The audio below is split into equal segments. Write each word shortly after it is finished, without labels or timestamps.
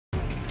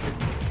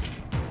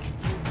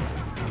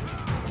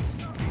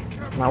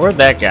Now, where'd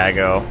that guy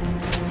go?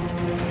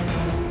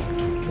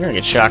 We're gonna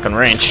get shotgun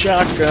range.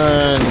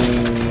 Shotgun!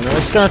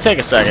 It's gonna take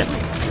a second.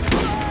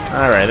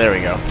 Alright, there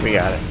we go. We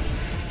got it.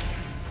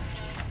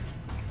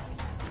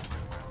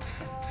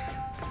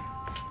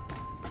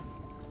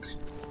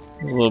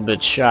 It was a little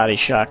bit shoddy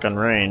shotgun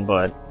rain,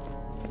 but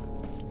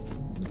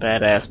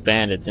badass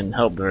bandit didn't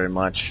help very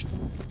much.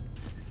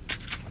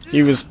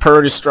 He was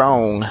pretty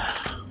strong.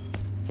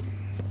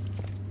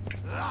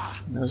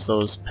 There's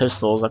those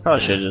pistols. I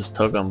probably should have just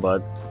took them,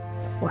 but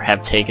or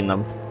have taken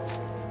them.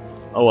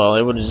 Oh well,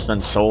 it would have just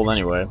been sold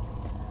anyway.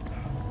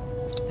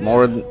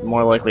 More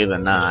likely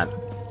than not.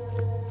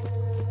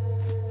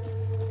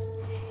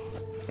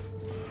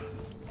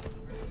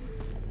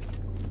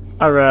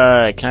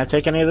 Alright, can I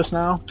take any of this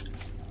now?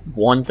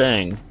 One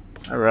thing.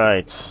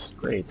 Alright,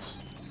 great.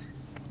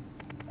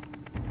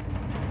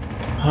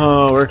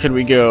 Oh, where could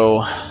we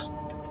go?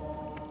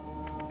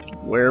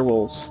 Where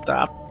we'll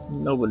stop?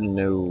 Nobody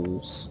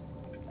knows.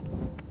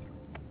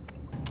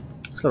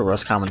 Let's go to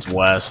Rust Commons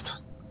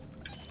West.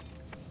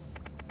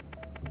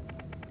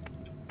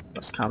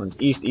 Rust Commons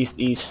East, East,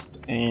 East,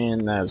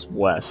 and that's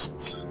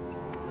West.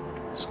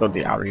 Let's go to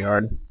the outer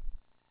yard.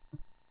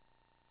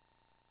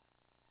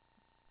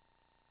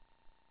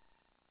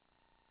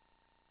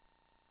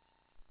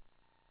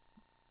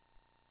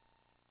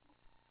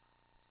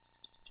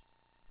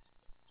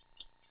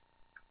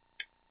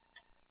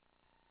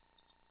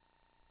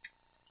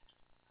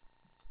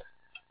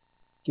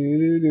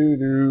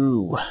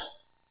 Doo-doo-doo-doo.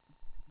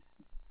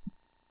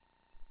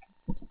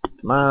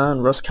 Come on,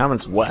 Rust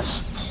Commons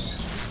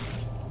West.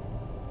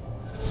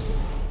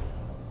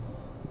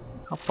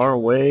 How far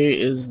away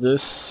is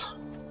this?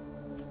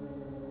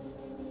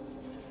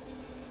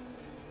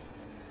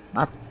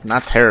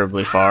 Not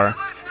terribly far.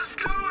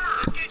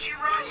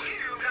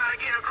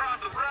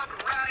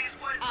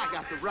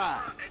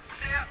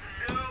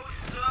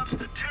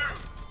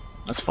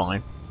 That's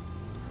fine.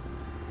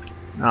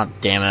 Oh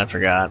damn it, I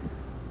forgot.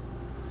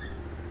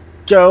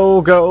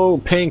 Go, go,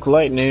 pink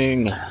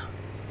lightning!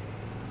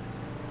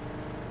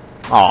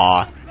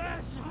 Aw.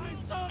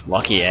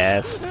 Lucky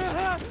ass.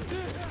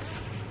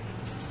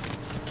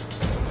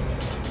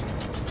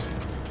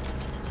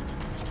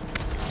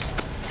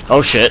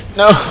 Oh shit.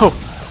 No!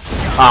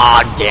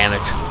 Ah, damn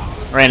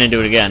it. Ran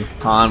into it again.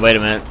 Hold on, wait a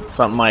minute.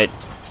 Something might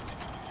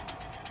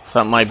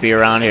be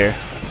around here.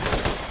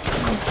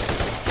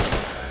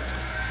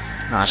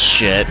 Ah,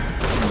 shit.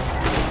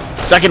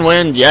 Second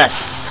wind,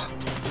 yes!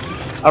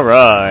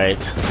 Alright.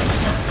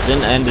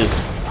 Didn't end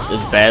as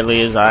badly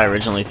as I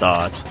originally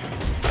thought.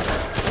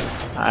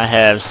 I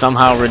have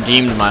somehow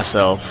redeemed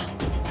myself.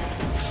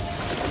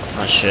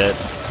 Oh shit.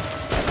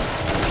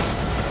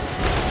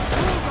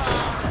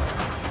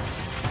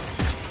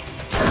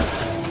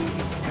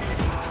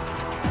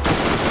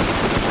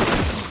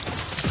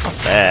 Not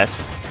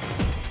that.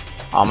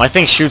 Oh, my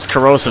thing shoots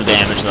corrosive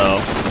damage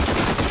though.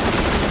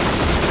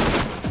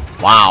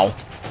 Wow.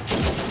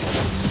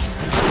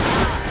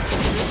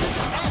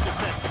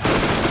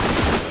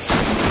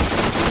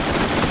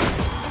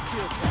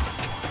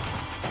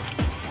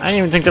 I didn't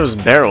even think there was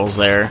barrels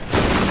there.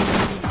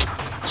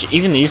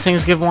 Even these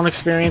things give one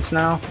experience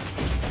now?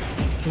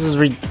 This is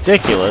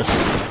ridiculous.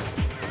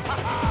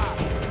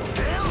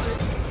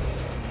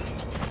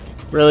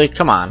 Really?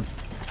 Come on.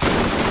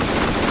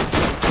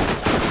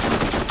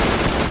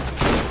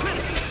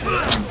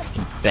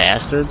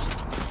 Bastards.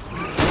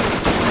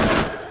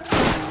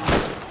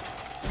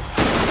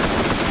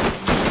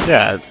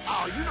 Yeah.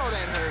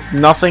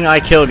 Nothing I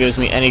kill gives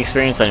me any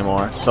experience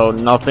anymore, so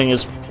nothing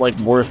is, like,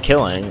 worth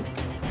killing.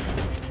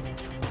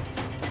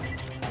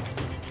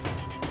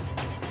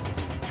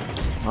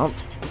 Well,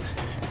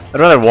 I'd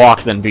rather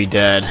walk than be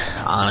dead,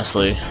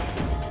 honestly.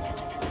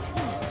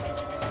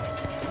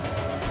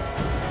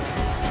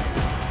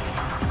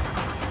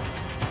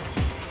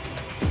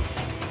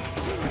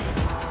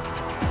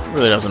 It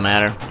really doesn't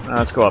matter.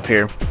 Let's go up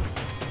here.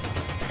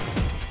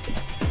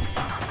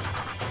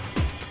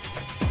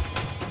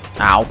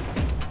 Ow.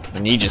 My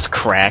knee just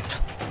cracked.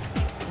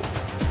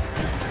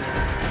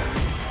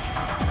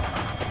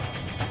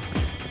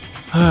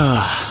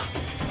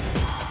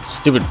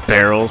 Stupid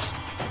barrels.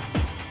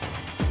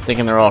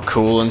 Thinking they're all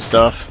cool and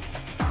stuff.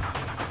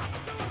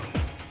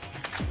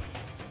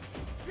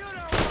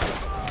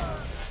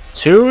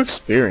 Two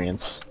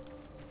experience.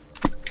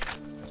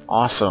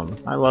 Awesome.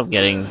 I love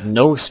getting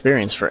no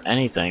experience for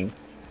anything.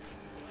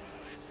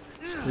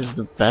 This is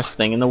the best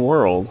thing in the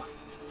world.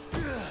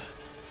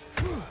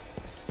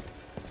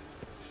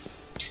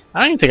 I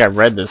don't even think I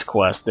read this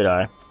quest, did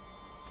I?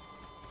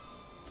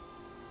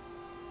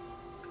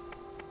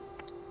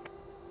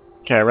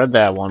 Okay, I read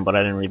that one, but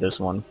I didn't read this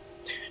one.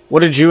 What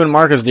did you and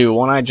Marcus do?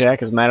 One-Eyed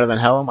Jack is madder than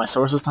hell. My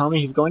sources tell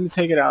me he's going to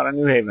take it out on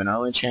New Haven. Our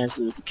only chance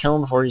is to kill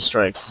him before he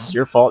strikes. This is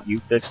your fault.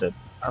 You fix it.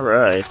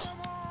 Alright.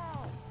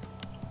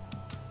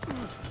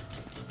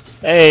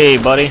 Hey,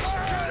 buddy.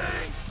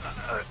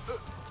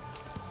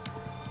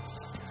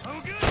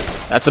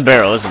 That's a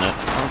barrel, isn't it?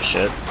 Oh,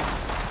 shit.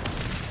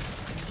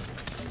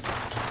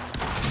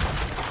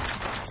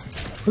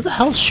 Who the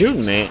hell's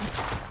shooting me?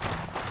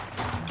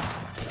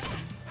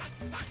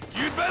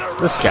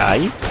 This guy,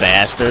 you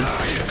bastard.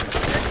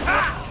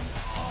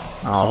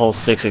 Oh, a whole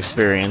 6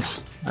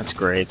 experience. That's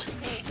great.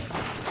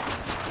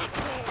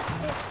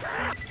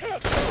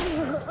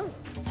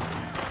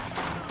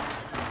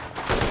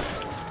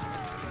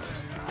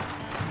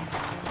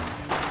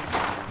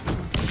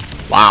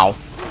 Wow.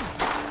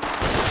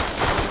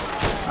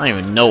 I don't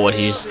even know what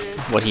he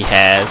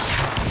has.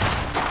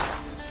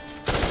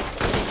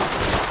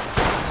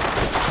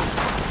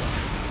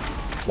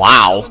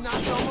 Wow.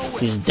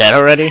 He's dead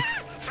already?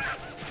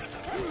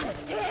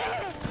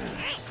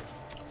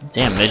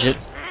 Damn midget.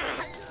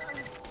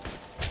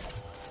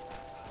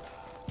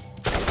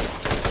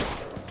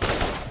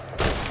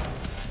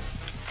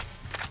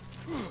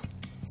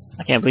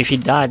 I can't believe he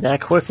died that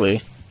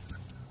quickly.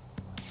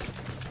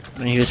 I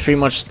mean, he was pretty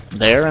much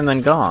there and then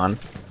gone.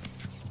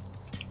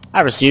 I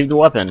received a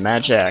weapon,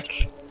 Mad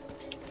Jack.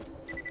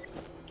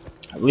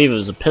 I believe it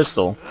was a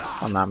pistol,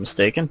 if I'm not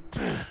mistaken.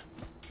 You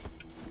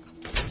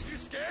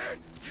scared?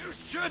 You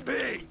should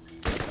be.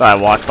 Thought I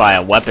walked by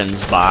a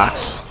weapons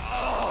box.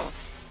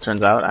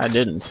 Turns out I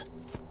didn't.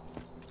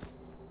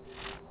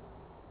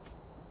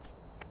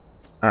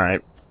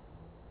 Alright.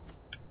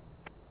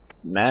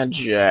 Mad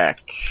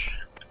Jack.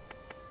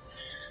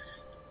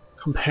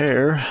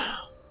 Compare.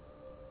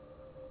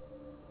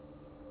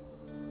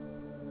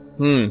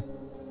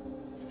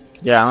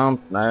 Yeah, I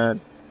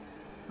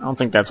don't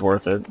think that's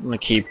worth it. I'm gonna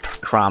keep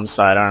Crom's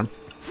sidearm.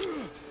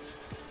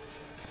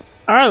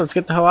 Alright, let's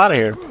get the hell out of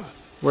here.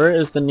 Where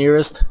is the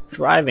nearest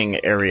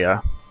driving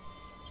area?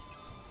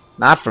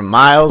 Not for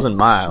miles and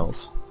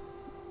miles.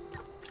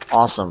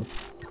 Awesome.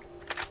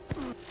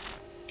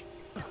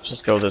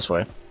 Just go this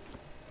way.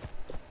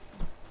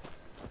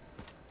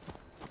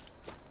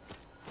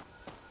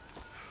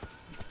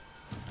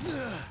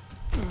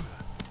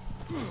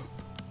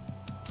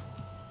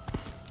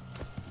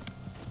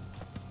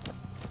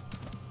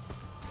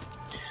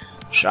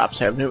 Shops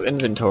have new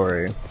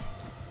inventory.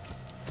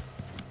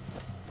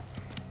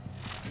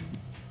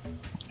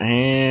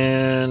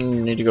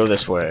 And need to go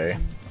this way.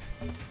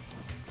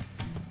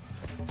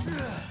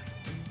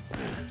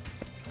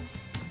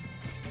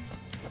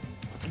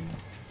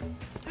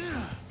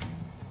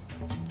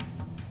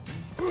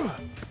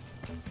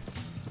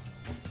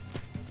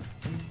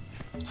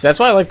 See, that's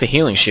why I like the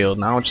healing shield.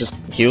 Now it just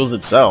heals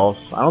itself.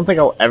 I don't think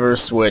I'll ever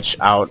switch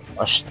out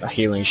a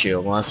healing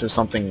shield unless there's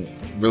something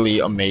really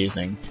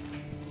amazing.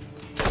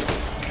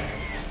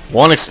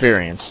 1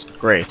 experience.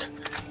 Great.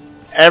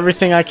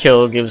 Everything I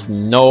kill gives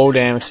no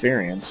damn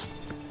experience.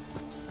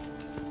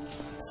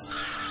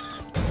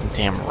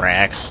 Damn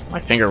racks. My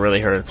finger really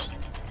hurts.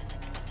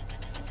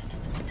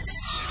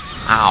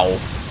 Ow.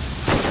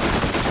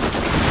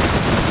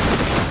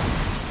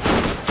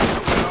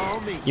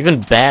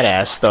 Even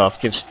badass stuff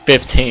gives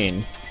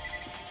 15.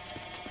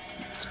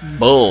 It's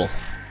bull.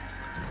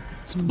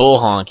 It's bull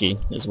honky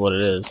is what it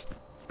is.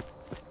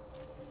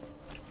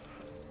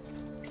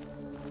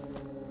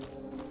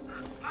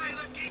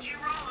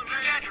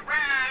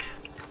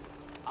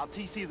 I'll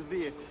TC the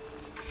vehicle.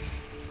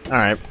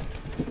 Alright.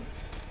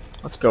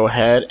 Let's go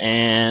ahead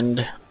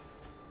and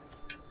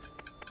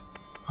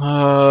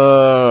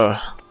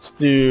let's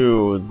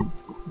do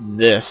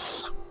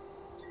this.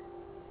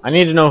 I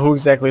need to know who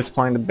exactly is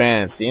supplying the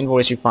bandits. The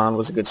invoice you found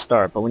was a good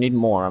start, but we need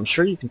more. I'm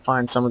sure you can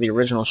find some of the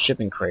original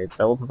shipping crates.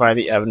 That will provide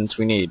the evidence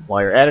we need.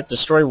 While you're at it,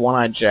 destroy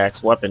One-Eyed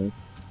Jack's weapon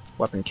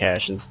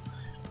caches.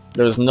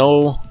 There's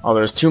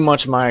too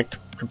much of my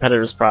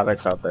competitors'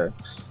 products out there.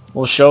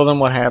 We'll show them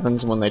what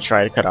happens when they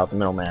try to cut out the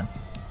middleman.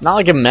 Not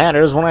like it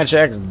matters. One-Eyed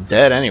Jack's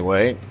dead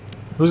anyway.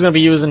 Who's gonna be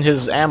using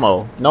his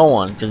ammo? No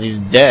one, because he's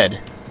dead.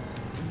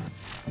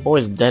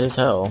 Boy's dead as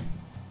hell.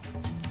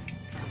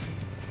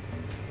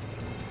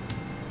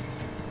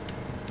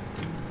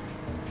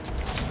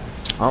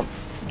 Oh,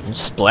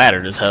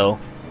 splattered as hell.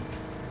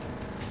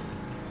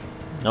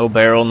 No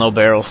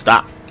barrel,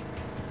 stop.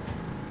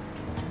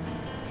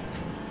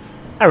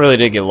 I really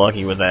did get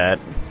lucky with that.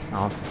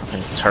 Oh,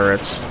 fucking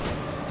turrets.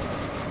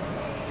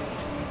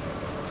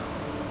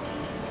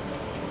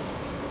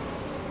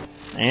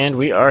 And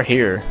we are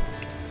here.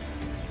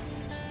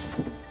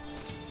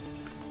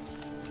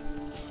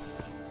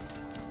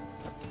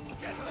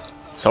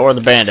 So are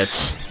the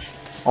bandits.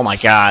 Oh my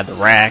god, the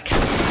rack.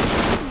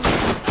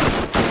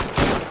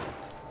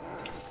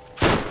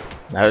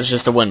 That was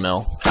just a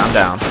windmill. Calm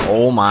down.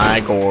 Oh my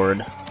gourd.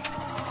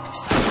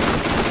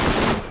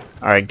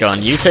 Alright,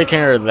 gun, you take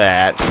care of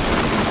that.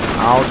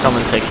 I'll come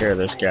and take care of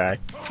this guy.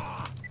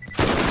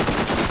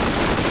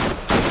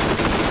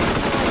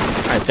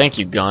 Alright, thank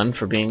you, gun,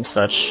 for being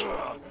such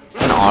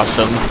an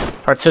awesome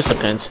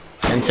participant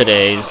in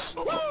today's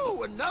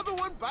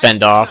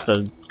fend off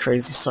the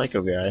crazy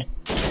psycho guy.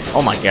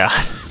 Oh my god.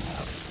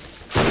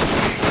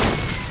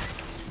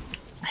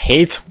 I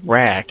hate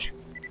rack.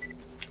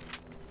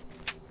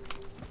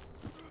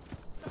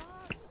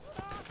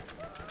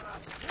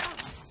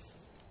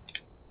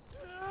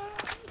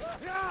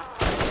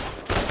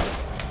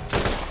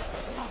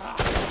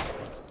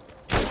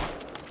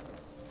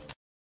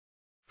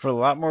 For a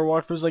lot more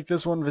walkthroughs like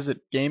this one,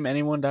 visit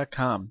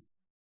GameAnyone.com.